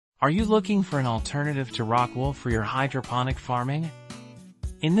Are you looking for an alternative to Rockwool for your hydroponic farming?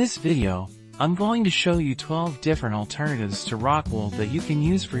 In this video, I'm going to show you 12 different alternatives to Rockwool that you can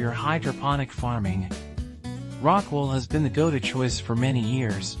use for your hydroponic farming. Rockwool has been the go-to choice for many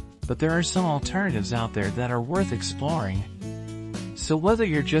years, but there are some alternatives out there that are worth exploring. So whether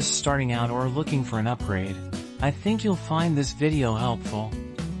you're just starting out or looking for an upgrade, I think you'll find this video helpful.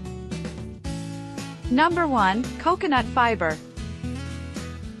 Number 1. Coconut fiber.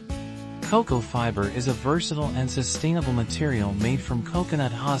 Cocoa fiber is a versatile and sustainable material made from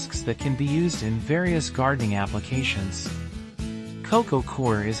coconut husks that can be used in various gardening applications. Cocoa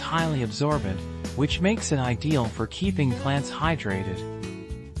coir is highly absorbent, which makes it ideal for keeping plants hydrated.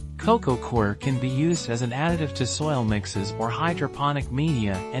 Cocoa coir can be used as an additive to soil mixes or hydroponic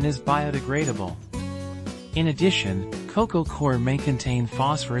media and is biodegradable. In addition, cocoa coir may contain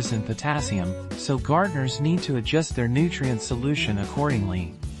phosphorus and potassium, so gardeners need to adjust their nutrient solution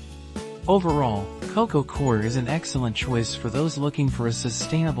accordingly. Overall, cocoa coir is an excellent choice for those looking for a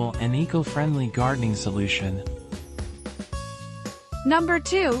sustainable and eco-friendly gardening solution. Number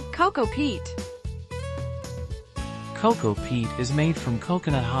 2. Cocoa peat. Cocoa peat is made from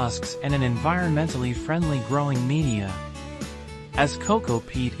coconut husks and an environmentally friendly growing media. As cocoa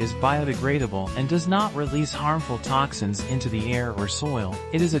peat is biodegradable and does not release harmful toxins into the air or soil,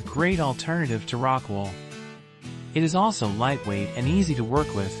 it is a great alternative to Rockwool. It is also lightweight and easy to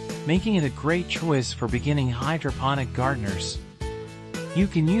work with, making it a great choice for beginning hydroponic gardeners. You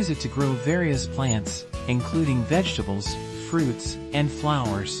can use it to grow various plants, including vegetables, fruits, and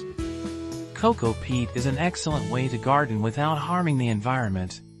flowers. Cocoa peat is an excellent way to garden without harming the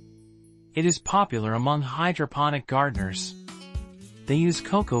environment. It is popular among hydroponic gardeners. They use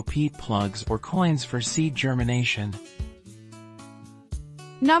cocoa peat plugs or coins for seed germination.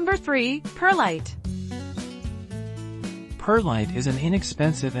 Number 3. Perlite. Perlite is an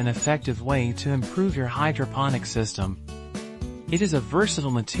inexpensive and effective way to improve your hydroponic system. It is a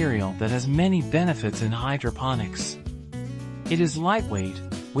versatile material that has many benefits in hydroponics. It is lightweight,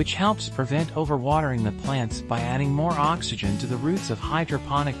 which helps prevent overwatering the plants by adding more oxygen to the roots of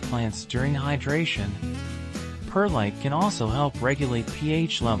hydroponic plants during hydration. Perlite can also help regulate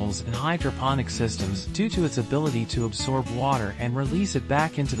pH levels in hydroponic systems due to its ability to absorb water and release it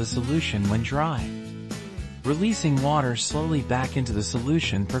back into the solution when dry. Releasing water slowly back into the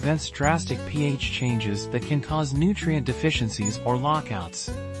solution prevents drastic pH changes that can cause nutrient deficiencies or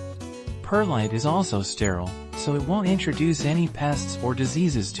lockouts. Perlite is also sterile, so it won't introduce any pests or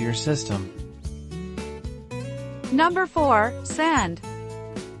diseases to your system. Number 4. Sand.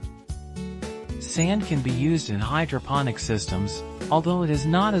 Sand can be used in hydroponic systems, although it is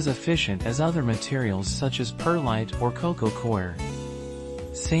not as efficient as other materials such as perlite or cocoa coir.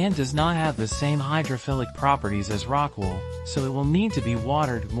 Sand does not have the same hydrophilic properties as Rockwool, so it will need to be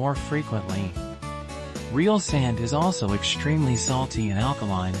watered more frequently. Real sand is also extremely salty and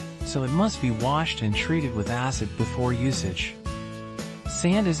alkaline, so it must be washed and treated with acid before usage.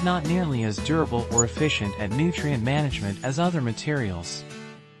 Sand is not nearly as durable or efficient at nutrient management as other materials.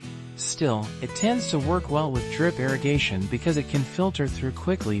 Still, it tends to work well with drip irrigation because it can filter through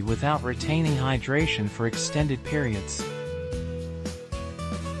quickly without retaining hydration for extended periods.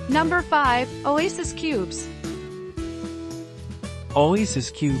 Number 5. Oasis cubes. Oasis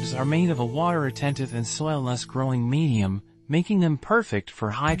cubes are made of a water-retentive and soil-less growing medium, making them perfect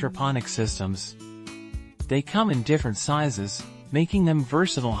for hydroponic systems. They come in different sizes, making them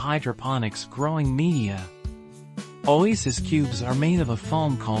versatile hydroponics growing media. Oasis cubes are made of a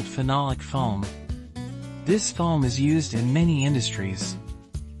foam called phenolic foam. This foam is used in many industries.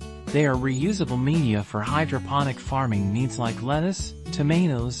 They are reusable media for hydroponic farming needs like lettuce,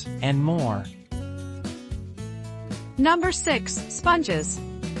 tomatoes, and more. Number 6. Sponges.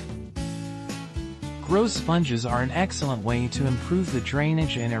 Grow sponges are an excellent way to improve the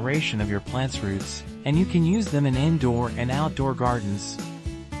drainage and aeration of your plant's roots, and you can use them in indoor and outdoor gardens.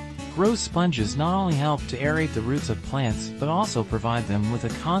 Grow sponges not only help to aerate the roots of plants but also provide them with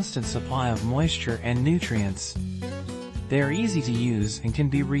a constant supply of moisture and nutrients. They are easy to use and can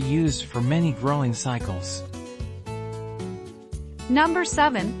be reused for many growing cycles. Number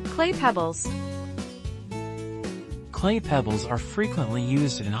 7. Clay pebbles. Clay pebbles are frequently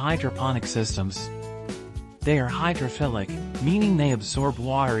used in hydroponic systems. They are hydrophilic, meaning they absorb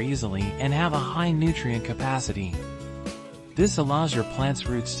water easily and have a high nutrient capacity. This allows your plant's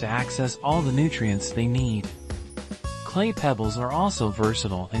roots to access all the nutrients they need. Clay pebbles are also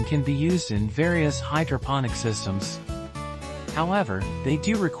versatile and can be used in various hydroponic systems. However, they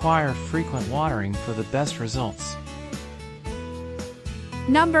do require frequent watering for the best results.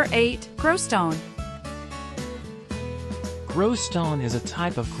 Number 8. Grow stone. Grow stone is a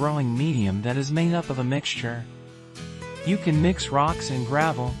type of growing medium that is made up of a mixture. You can mix rocks and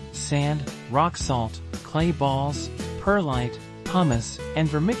gravel, sand, rock salt, clay balls, perlite, pumice, and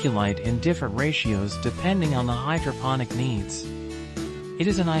vermiculite in different ratios depending on the hydroponic needs. It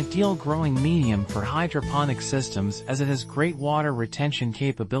is an ideal growing medium for hydroponic systems as it has great water retention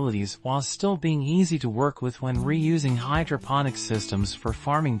capabilities while still being easy to work with when reusing hydroponic systems for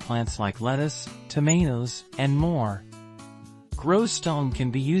farming plants like lettuce, tomatoes, and more. Grow stone can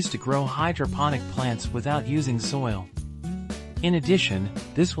be used to grow hydroponic plants without using soil. In addition,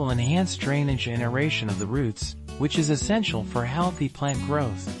 this will enhance drainage and aeration of the roots, which is essential for healthy plant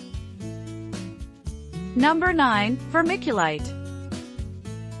growth. Number 9. Vermiculite.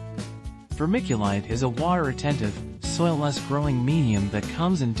 Vermiculite is a water-retentive, soil-less growing medium that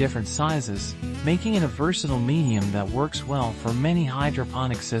comes in different sizes, making it a versatile medium that works well for many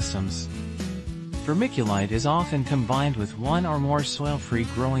hydroponic systems. Vermiculite is often combined with one or more soil-free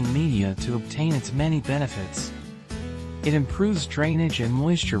growing media to obtain its many benefits. It improves drainage and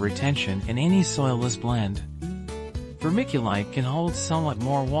moisture retention in any soilless blend. Vermiculite can hold somewhat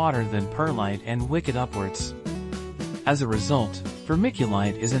more water than perlite and wick it upwards. As a result,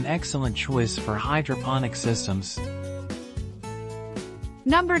 vermiculite is an excellent choice for hydroponic systems.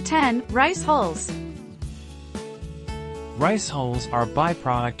 Number 10. Rice hulls. Rice hulls are a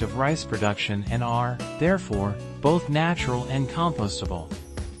byproduct of rice production and are, therefore, both natural and compostable.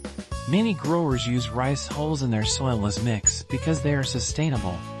 Many growers use rice hulls in their soilless mix because they are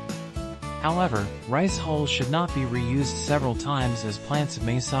sustainable. However, rice hulls should not be reused several times as plants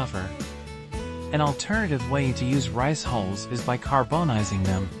may suffer. An alternative way to use rice hulls is by carbonizing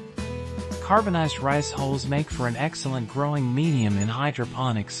them. Carbonized rice hulls make for an excellent growing medium in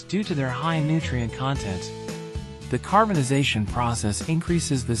hydroponics due to their high nutrient content. The carbonization process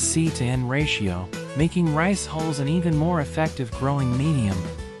increases the C to N ratio, making rice hulls an even more effective growing medium.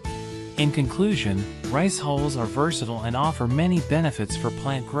 In conclusion, rice hulls are versatile and offer many benefits for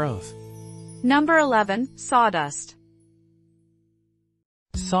plant growth. Number 11. Sawdust.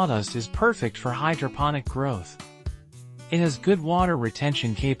 Sawdust is perfect for hydroponic growth. It has good water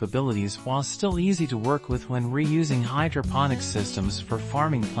retention capabilities while still easy to work with when reusing hydroponic systems for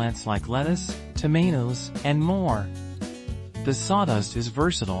farming plants like lettuce, tomatoes, and more. The sawdust is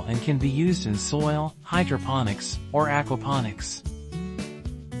versatile and can be used in soil, hydroponics, or aquaponics.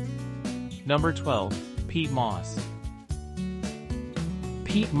 Number 12. Peat moss.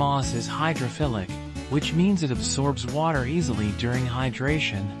 Peat moss is hydrophilic, which means it absorbs water easily during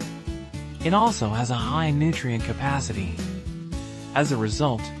hydration. It also has a high nutrient capacity. As a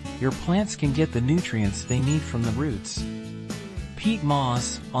result, your plants can get the nutrients they need from the roots. Peat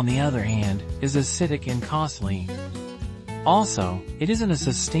moss, on the other hand, is acidic and costly. Also, it isn't a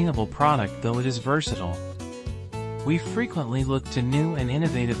sustainable product though it is versatile. We frequently look to new and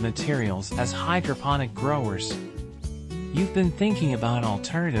innovative materials as hydroponic growers. You've been thinking about an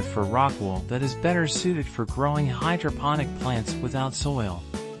alternative for Rockwool that is better suited for growing hydroponic plants without soil.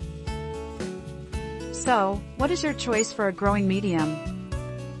 So, what is your choice for a growing medium?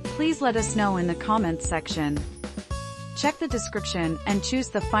 Please let us know in the comments section. Check the description and choose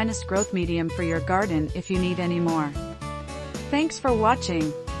the finest growth medium for your garden if you need any more. Thanks for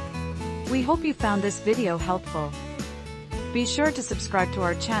watching. We hope you found this video helpful. Be sure to subscribe to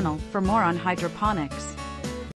our channel for more on hydroponics.